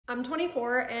I'm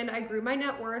 24 and I grew my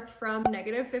net worth from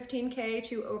negative 15K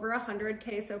to over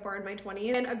 100K so far in my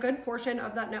 20s. And a good portion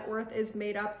of that net worth is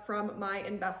made up from my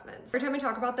investments. Every time I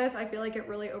talk about this, I feel like it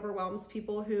really overwhelms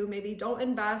people who maybe don't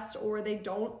invest or they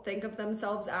don't think of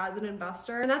themselves as an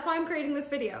investor. And that's why I'm creating this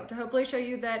video, to hopefully show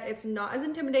you that it's not as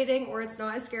intimidating or it's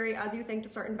not as scary as you think to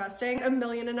start investing. 1.5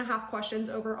 million questions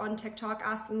over on TikTok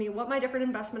asking me what my different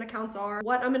investment accounts are,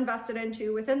 what I'm invested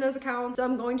into within those accounts. So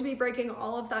I'm going to be breaking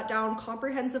all of that down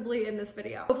comprehensively in this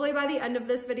video. Hopefully by the end of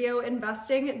this video,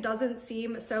 investing doesn't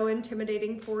seem so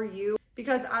intimidating for you.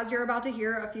 Because as you're about to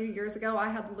hear, a few years ago, I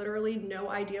had literally no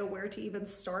idea where to even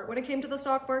start when it came to the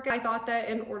stock market. I thought that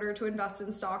in order to invest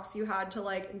in stocks, you had to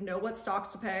like know what stocks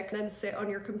to pick and then sit on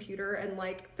your computer and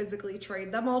like physically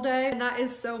trade them all day. And that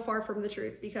is so far from the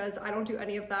truth because I don't do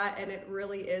any of that and it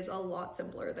really is a lot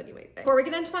simpler than you might think. Before we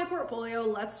get into my portfolio,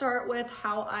 let's start with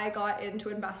how I got into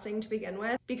investing to begin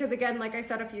with. Because again, like I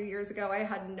said a few years ago, I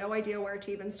had no idea where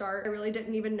to even start. I really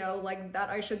didn't even know like that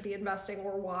I should be investing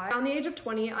or why. Around the age of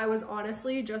 20, I was honestly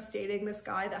just dating this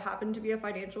guy that happened to be a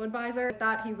financial advisor.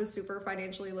 That he was super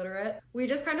financially literate. We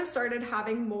just kind of started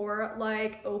having more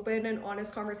like open and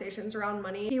honest conversations around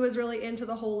money. He was really into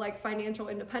the whole like financial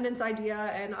independence idea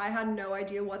and I had no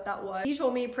idea what that was. He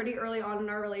told me pretty early on in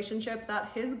our relationship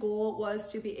that his goal was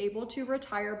to be able to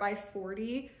retire by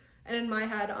 40. And in my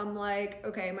head, I'm like,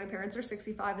 okay, my parents are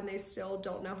 65 and they still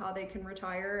don't know how they can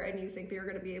retire. And you think they're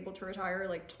going to be able to retire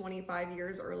like 25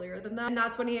 years earlier than that. And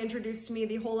that's when he introduced to me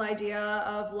the whole idea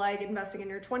of like investing in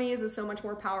your 20s is so much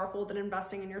more powerful than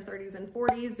investing in your 30s and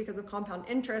 40s because of compound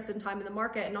interest and time in the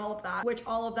market and all of that, which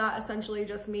all of that essentially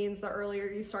just means the earlier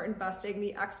you start investing,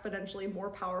 the exponentially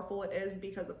more powerful it is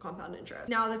because of compound interest.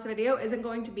 Now, this video isn't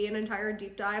going to be an entire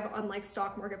deep dive on like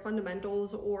stock market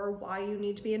fundamentals or why you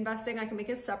need to be investing. I can make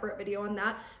a separate video on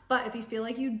that. But if you feel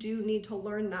like you do need to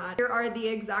learn that, here are the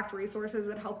exact resources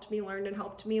that helped me learn and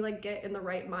helped me like get in the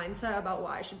right mindset about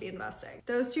why I should be investing.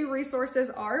 Those two resources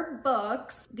are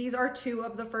books. These are two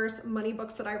of the first money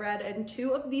books that I read and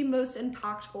two of the most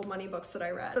impactful money books that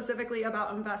I read, specifically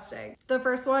about investing. The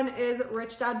first one is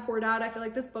Rich Dad Poor Dad. I feel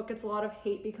like this book gets a lot of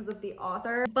hate because of the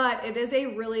author, but it is a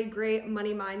really great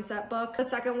money mindset book. The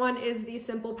second one is The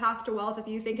Simple Path to Wealth. If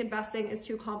you think investing is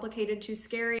too complicated, too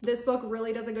scary, this book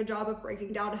really does a good job of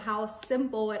breaking down how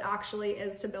simple it actually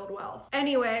is to build wealth.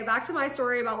 Anyway, back to my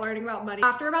story about learning about money.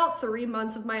 After about 3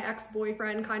 months of my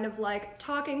ex-boyfriend kind of like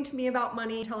talking to me about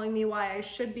money, telling me why I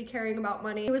should be caring about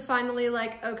money, he was finally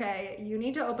like, okay, you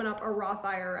need to open up a Roth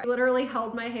IRA. He literally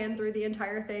held my hand through the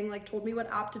entire thing, like told me what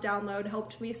app to download,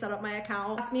 helped me set up my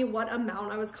account, asked me what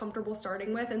amount I was comfortable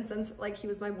starting with. And since like he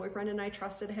was my boyfriend and I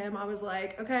trusted him, I was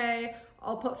like, okay,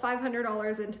 I'll put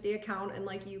 $500 into the account and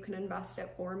like you can invest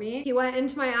it for me. He went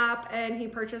into my app and he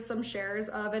purchased some shares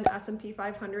of an S&P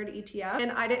 500 ETF.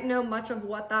 And I didn't know much of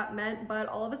what that meant, but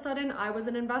all of a sudden I was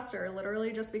an investor,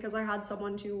 literally just because I had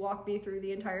someone to walk me through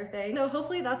the entire thing. So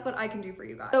hopefully that's what I can do for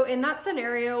you guys. So in that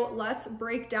scenario, let's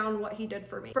break down what he did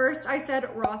for me. First, I said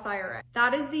Roth IRA.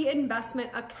 That is the investment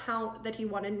account that he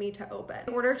wanted me to open.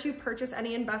 In order to purchase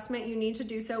any investment, you need to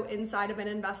do so inside of an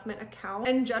investment account.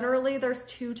 And generally there's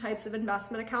two types of investment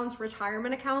accounts,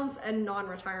 retirement accounts and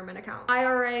non-retirement accounts.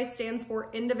 IRA stands for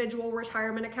individual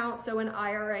retirement account. So an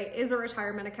IRA is a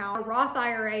retirement account. A Roth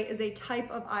IRA is a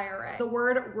type of IRA. The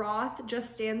word Roth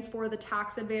just stands for the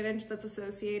tax advantage that's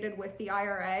associated with the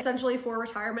IRA. Essentially for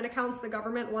retirement accounts, the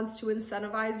government wants to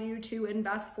incentivize you to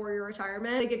invest for your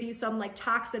retirement. They give you some like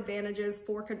tax advantages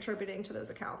for contributing to those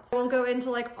accounts. I won't go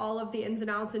into like all of the ins and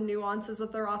outs and nuances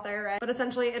of the Roth IRA, but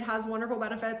essentially it has wonderful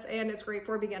benefits and it's great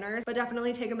for beginners, but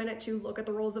definitely take a minute to look at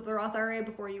the rules of the Roth IRA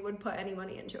before you would put any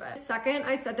money into it. Second,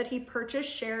 I said that he purchased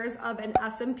shares of an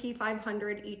S&P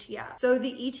 500 ETF. So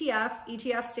the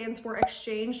ETF stands for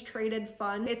Exchange Traded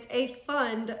Fund. It's a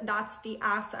fund that's the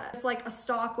asset. Just like a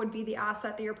stock would be the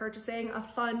asset that you're purchasing, a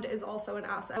fund is also an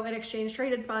asset. So an exchange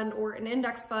traded fund or an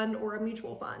index fund or a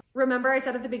mutual fund. Remember I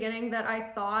said at the beginning that I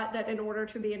thought that in order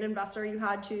to be an investor, you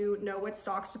had to know what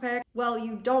stocks to pick. Well,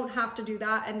 you don't have to do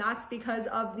that. And that's because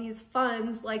of these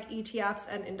funds like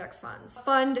ETFs and index funds. A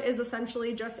fund is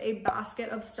essentially just a basket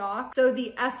of stocks. So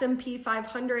the S&P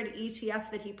 500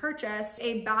 ETF that he purchased,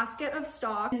 a basket of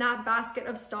stocks, and that basket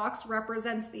of stocks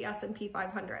represents the S&P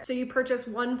 500. So you purchase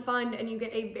one fund and you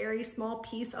get a very small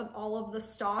piece of all of the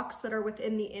stocks that are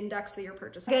within the index that you're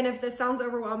purchasing. Again, if this sounds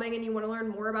overwhelming and you want to learn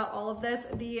more about all of this,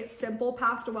 the Simple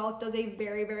Path to Wealth does a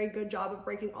very, very good job of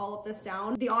breaking all of this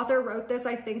down. The author wrote this,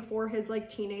 I think, for his like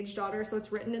teenage daughter, so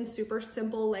it's written in super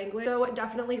simple language. So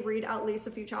definitely read at least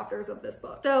a few chapters chapters of this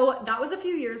book. So that was a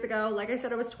few years ago. Like I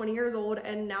said, I was 20 years old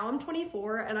and now I'm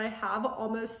 24 and I have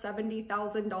almost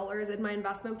 $70,000 in my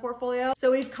investment portfolio.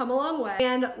 So we've come a long way,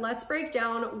 and let's break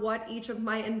down what each of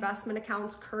my investment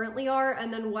accounts currently are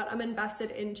and then what I'm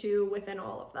invested into within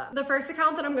all of them. The first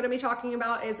account that I'm going to be talking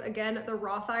about is, again, the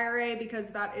Roth IRA, because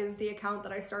that is the account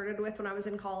that I started with when I was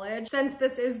in college. Since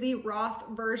this is the Roth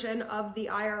version of the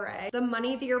IRA, the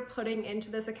money that you're putting into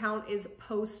this account is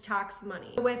post-tax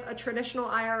money. With a traditional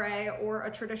IRA or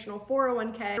a traditional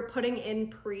 401k, you're putting in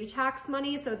pre-tax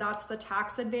money. So that's the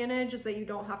tax advantage, is that you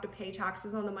don't have to pay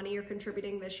taxes on the money you're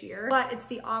contributing this year. But it's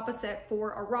the opposite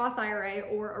for a Roth IRA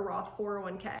or a Roth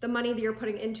 401k. The money that you're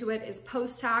putting into it is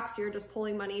post-tax. You're just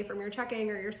pulling money from your checking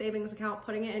or your savings account,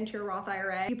 putting it into your Roth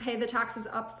IRA. You pay the taxes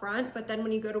up front, but then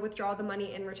when you go to withdraw the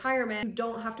money in retirement, you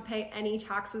don't have to pay any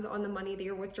taxes on the money that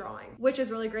you're withdrawing, which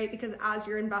is really great because as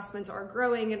your investments are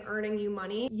growing and earning you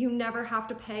money, you never have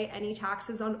to pay any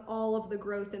taxes on all of the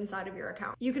growth inside of your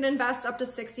account. You can invest up to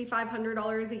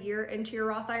 $6,500 a year into your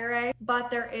Roth IRA, but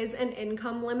there is an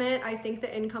income limit. I think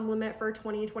the income limit for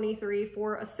 2023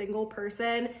 for a single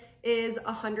person is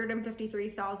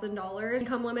 $153,000.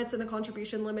 Income limits and the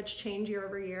contribution limits change year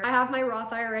over year. I have my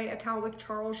Roth IRA account with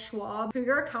Charles Schwab. Who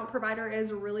your account provider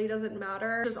is really doesn't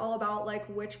matter. It's just all about like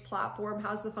which platform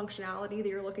has the functionality that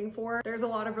you're looking for. There's a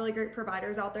lot of really great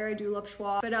providers out there. I do love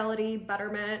Schwab, Fidelity,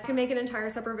 Betterment. I can make an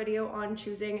entire separate video on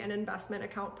choosing an investment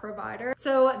account provider.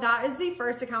 So that is the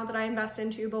first account that I invest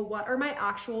into, but what are my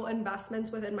actual investments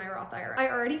within my Roth IRA?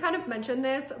 I already kind of mentioned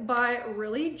this, but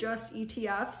really just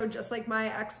ETFs. So just like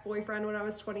my ex-boyfriend when I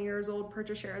was 20 years old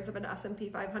purchased shares of an S&P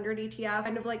 500 ETF,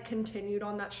 kind of like continued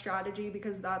on that strategy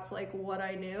because that's like what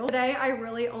I knew. Today, I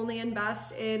really only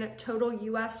invest in total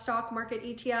US stock market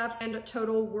ETFs and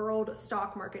total world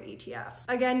stock market ETFs.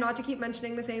 Again, not to keep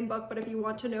mentioning the same book, but if you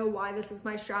want to know why this is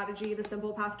my strategy, The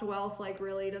Simple Path to Wealth like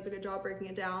really does a good job breaking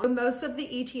it down. So most of the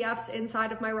ETFs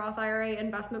inside of my Roth IRA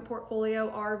investment portfolio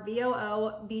are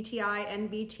VOO, VTI,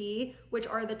 and VT, which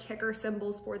are the ticker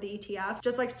symbols for the ETFs.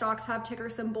 Just like stocks have ticker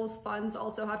symbols, funds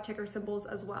also have ticker symbols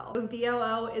as well. So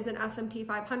VOO is an S&P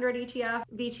 500 ETF.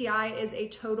 VTI is a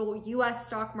total US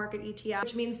stock market ETF,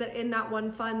 which means that in that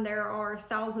one fund, there are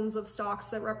thousands of stocks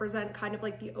that represent kind of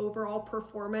like the overall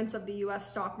performance of the US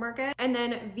stock market. And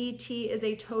then VT is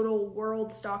a total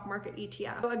world stock market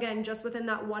ETF. So again, just within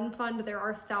that one fund, there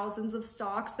are thousands of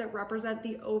stocks that represent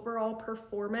the overall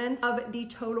performance of the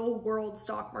total world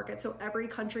stock market. So every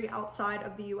country outside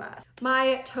of the US.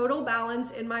 My total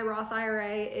balance in my Roth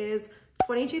IRA is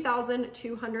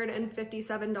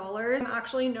 $22,257. I'm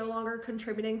actually no longer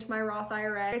contributing to my Roth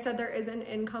IRA. Like I said, there is an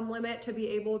income limit to be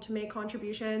able to make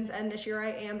contributions, and this year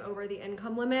I am over the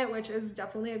income limit, which is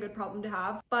definitely a good problem to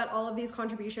have, but all of these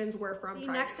contributions were from the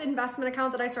next investment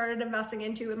account that I started investing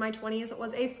into in my 20s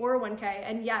was a 401k.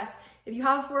 And yes, if you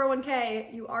have a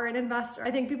 401k, you are an investor.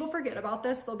 I think people forget about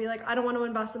this. They'll be like, I don't want to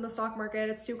invest in the stock market.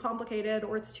 It's too complicated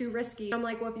or it's too risky. I'm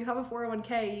like, well, if you have a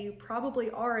 401k, you probably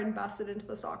are invested into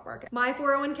the stock market. My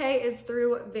 401k is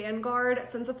through Vanguard.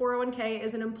 Since the 401k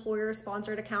is an employer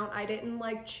sponsored account, I didn't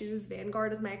like choose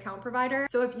Vanguard as my account provider.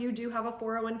 So if you do have a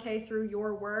 401k through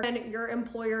your work and your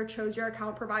employer chose your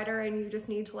account provider and you just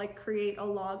need to like create a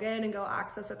login and go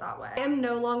access it that way. I am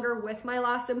no longer with my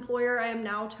last employer. I am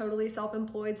now totally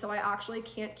self-employed. So I actually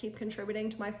can't keep contributing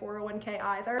to my 401k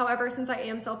either. However, since I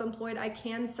am self-employed, I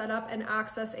can set up and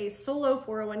access a solo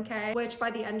 401k, which by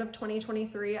the end of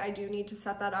 2023, I do need to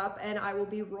set that up, and I will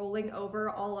be rolling over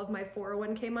all of my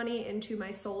 401k money into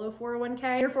my solo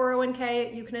 401k. Your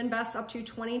 401k, you can invest up to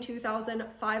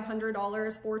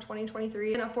 $22,500 for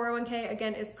 2023. And a 401k,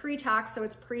 again, is pre-tax, so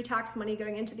it's pre-tax money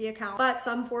going into the account. But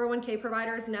some 401k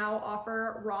providers now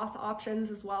offer Roth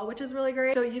options as well, which is really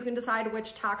great. So you can decide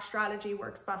which tax strategy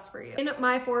works best for you. In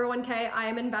my 401k, I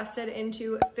am invested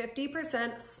into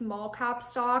 50% small cap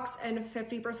stocks and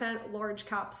 50% large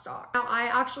cap stocks. Now, I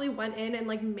actually went in and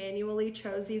like manually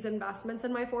chose these investments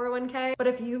in my 401k, but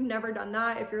if you've never done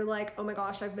that, if you're like, oh my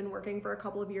gosh, I've been working for a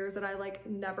couple of years and I like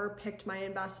never picked my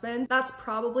investments, that's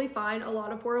probably fine. A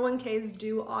lot of 401ks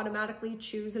do automatically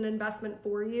choose an investment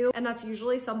for you, and that's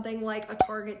usually something like a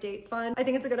target date fund. I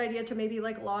think it's a good idea to maybe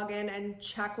like log in and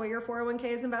check what your 401k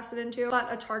is invested into,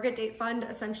 but a target date fund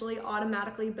essentially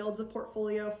automatically builds a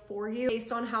portfolio for you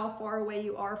based on how far away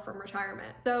you are from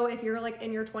retirement. So if you're like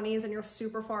in your 20s and you're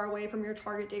super far away from your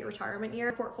target date retirement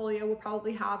year, portfolio will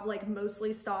probably have like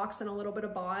mostly stocks and a little bit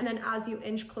of bond. And then as you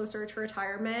inch closer to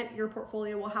retirement, your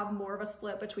portfolio will have more of a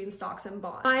split between stocks and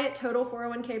bonds. My total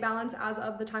 401k balance as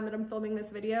of the time that I'm filming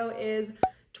this video is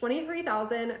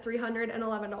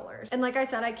 $23,311. And like I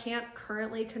said, I can't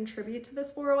currently contribute to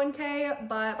this 401k,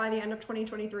 but by the end of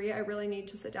 2023, I really need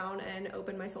to sit down and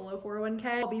open my solo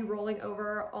 401k. I'll be rolling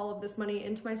over all of this money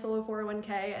into my solo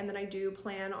 401k, and then I do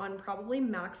plan on probably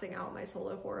maxing out my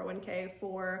solo 401k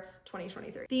for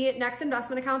 2023. The next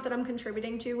investment account that I'm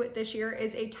contributing to this year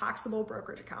is a taxable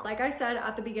brokerage account. Like I said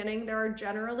at the beginning, there are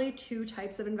generally two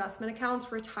types of investment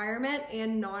accounts: retirement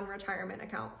and non-retirement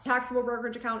accounts. Taxable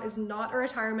brokerage account is not a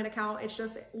retirement account. It's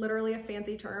just literally a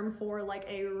fancy term for like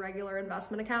a regular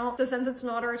investment account. So since it's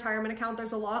not a retirement account,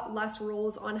 there's a lot less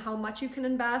rules on how much you can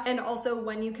invest and also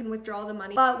when you can withdraw the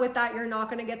money. But with that, you're not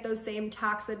going to get those same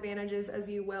tax advantages as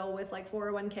you will with like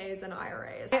 401ks and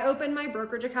IRAs. I opened my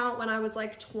brokerage account when I was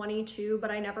like 22,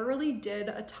 but I never really did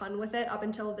a ton with it up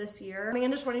until this year. Coming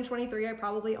into 2023, I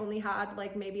probably only had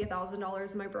like maybe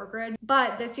 $1,000 in my brokerage.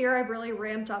 But this year I've really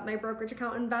ramped up my brokerage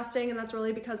account investing, and that's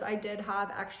really because I did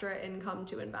have extra income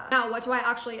to invest. Now, what do I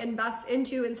actually invest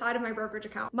into inside of my brokerage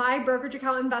account? My brokerage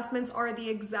account investments are the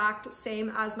exact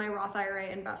same as my Roth IRA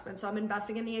investments. So I'm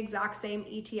investing in the exact same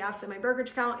ETFs in my brokerage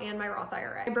account and my Roth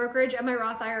IRA. My brokerage and my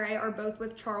Roth IRA are both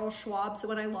with Charles Schwab. So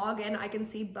when I log in, I can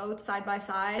see both side by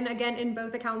side. And again, in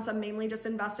both accounts, I'm mainly just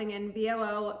investing in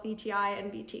VOO, BTI,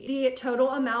 and BT. The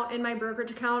total amount in my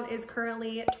brokerage account is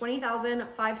currently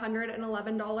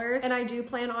 $20,511. And I do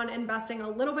plan on investing a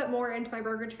little bit more into my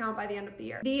brokerage account by the end of the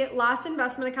year. The last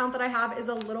investment account that I have is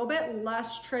a little bit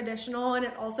less traditional, and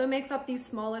it also makes up the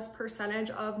smallest percentage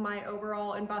of my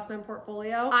overall investment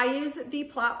portfolio. I use the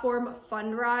platform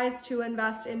Fundrise to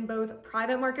invest in both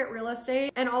private market real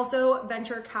estate and also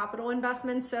venture capital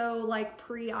investments, so like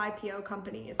pre-IPO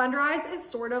companies. Fundrise is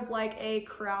sort of like a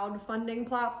crowdfunding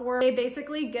platform. They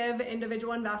basically give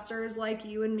individual investors like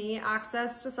you and me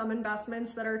access to some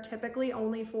investments that are typically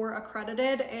only for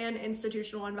accredited and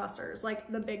institutional investors,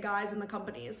 like the big guys in the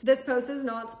companies. This post is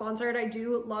not sponsored. I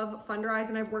do love Fundrise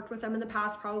and I've worked with them in the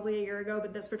past, probably a year ago,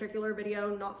 but this particular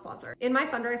video, not sponsored. In my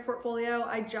Fundrise portfolio,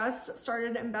 I just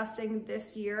started investing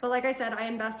this year. But like I said, I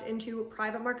invest into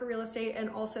private market real estate and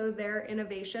also their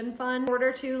innovation fund. In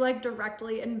order to like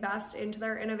directly invest into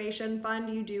their innovation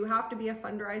fund, you do have to be a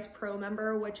Fundrise Pro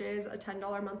member, which is a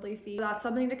 $10 monthly fee. So that's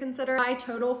something to consider. My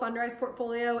total Fundrise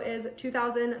portfolio is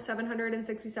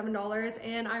 $2,767,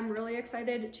 and I'm really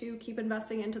excited to keep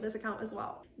investing into this account as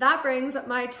well. That brings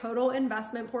my total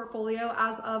investment portfolio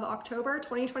as of October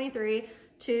 2023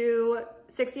 to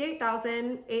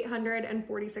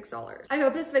 $68,846. I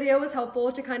hope this video was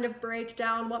helpful to kind of break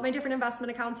down what my different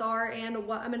investment accounts are and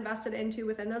what I'm invested into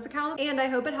within those accounts. And I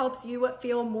hope it helps you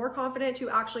feel more confident to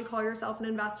actually call yourself an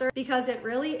investor, because it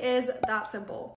really is that simple.